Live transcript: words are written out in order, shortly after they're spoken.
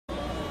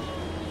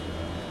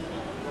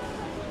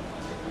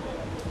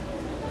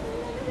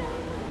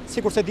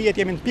sikur se dihet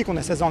jemi në pikun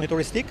e sezonit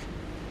turistik,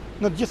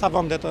 në të gjitha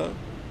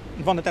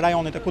vendet e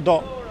rajonit e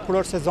kudo kur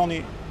është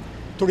sezoni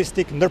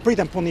turistik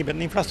ndërpriten punimet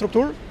në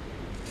infrastrukturë.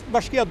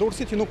 Bashkia e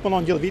Durrësit, që nuk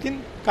punon gjithë vitin,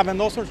 ka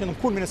vendosur që në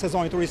kulmin e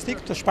sezonit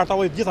turistik të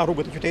shpartallojë gjitha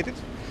rrugët e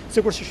qytetit,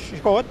 sikur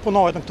shikohet,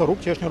 punohet në këtë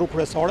rrugë që është një rrugë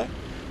kryesore,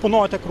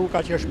 punohet tek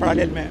rruga që është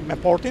paralel me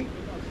portin,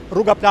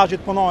 rruga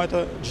plazhit punohet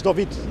çdo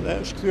vit dhe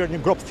është kthyer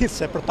një grop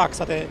thithse për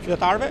taksat e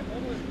qytetarëve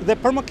dhe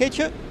për më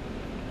keqë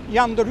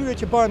janë ndërhyrje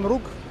që bëhen në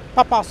rrugë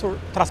pa pasur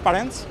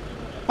transparencë,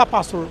 pa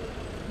pasur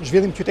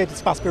zhvillim qytetit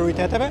sipas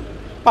prioriteteve,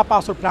 pa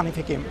pasur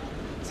planifikim.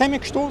 Themi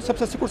kështu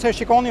sepse sikur se e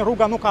shikoni,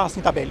 rruga nuk ka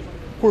asnjë tabelë.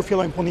 Kur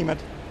fillojnë punimet,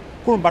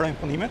 kur mbarojnë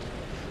punimet,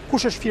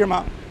 kush është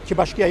firma që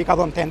bashkia i ka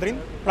dhënë tendrin,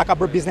 pra ka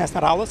bërë biznes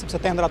në rallë,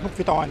 sepse tendrat nuk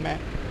fitohen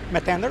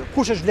me tender,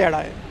 kush është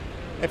vlera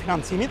e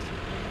financimit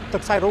të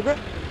kësaj rruge.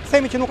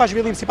 Themi që nuk ka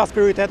zhvillim sipas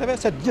prioriteteve,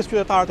 se të gjithë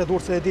qytetarët e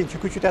Durrësit e dinë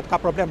që ky qytet ka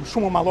problem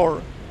shumë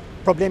mallor,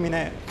 problemin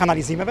e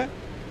kanalizimeve.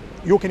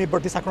 Ju keni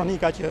bërë disa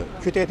kronika që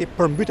qyteti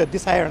përmbytet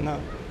disa herë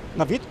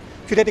në vit.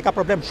 Qyteti ka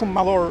problem shumë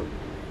mallor,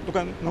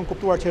 duke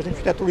nënkuptuar që është një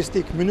qytet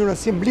turistik, mënyrën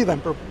si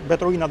mblidhen për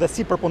veturinat dhe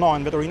si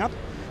përpunohen veturinat.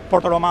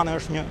 Porto Romane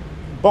është një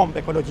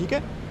bombë ekologjike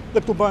dhe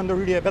këtu bëhen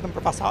ndërhyrje vetëm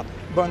për fasadë,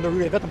 bëhen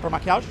ndërhyrje vetëm për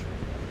makjazh.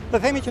 Dhe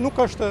themi që nuk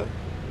është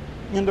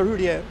një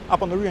ndërhyrje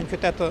apo ndërhyrje në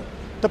qytet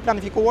të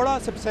planifikuara,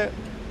 sepse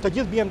të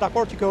gjithë bien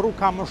dakord që kjo rrugë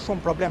ka më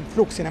shumë problem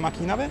fluksin e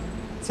makinave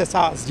se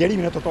sa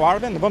zgjerimin e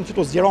trotuarëve. Në vend që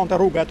tu zgjeronte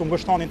rruga e tu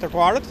ngushtonin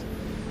trotuarët,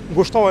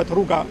 ngushtohet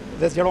rruga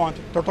dhe zgjerohen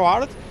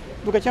trotuarët,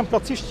 duke qenë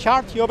plotësisht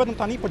qartë që jo vetëm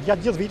tani, por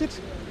gjatë gjithë vitit,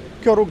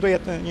 kjo rrugë do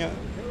jetë një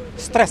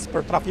stres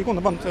për trafikun,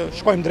 në vend të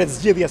shkojmë drejt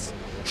zgjidhjes,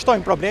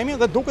 shtojmë problemi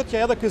dhe duket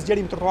që edhe ky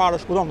zgjerim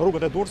trotuarësh ku do në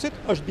rrugët e Durrësit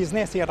është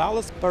biznesi i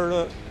rallës për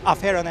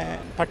aferën e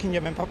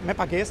parkingeve me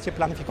pagesë që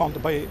planifikon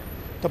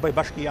të bëj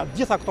bashkia.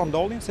 Gjitha këto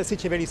ndodhin se si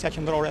qeverisja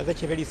qendrore dhe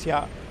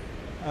qeverisja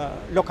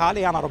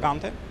lokale janë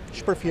arrogante,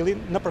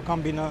 shpërfillin në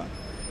përkëmbin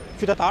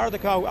qytetarë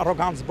dhe kjo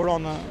arrogancë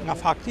zburon nga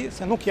fakti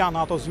se nuk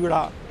janë ato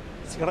zyra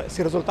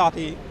si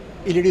rezultati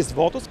i lirisë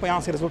votës, po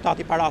janë si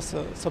rezultati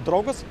parasë së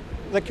drogës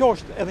dhe kjo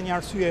është edhe një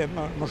arsye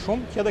më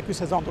shumë që edhe ky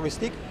sezon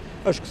turistik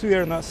është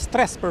kthyer në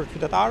stres për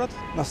qytetarët,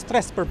 në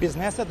stres për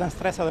bizneset dhe në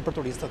stres edhe për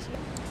turistët.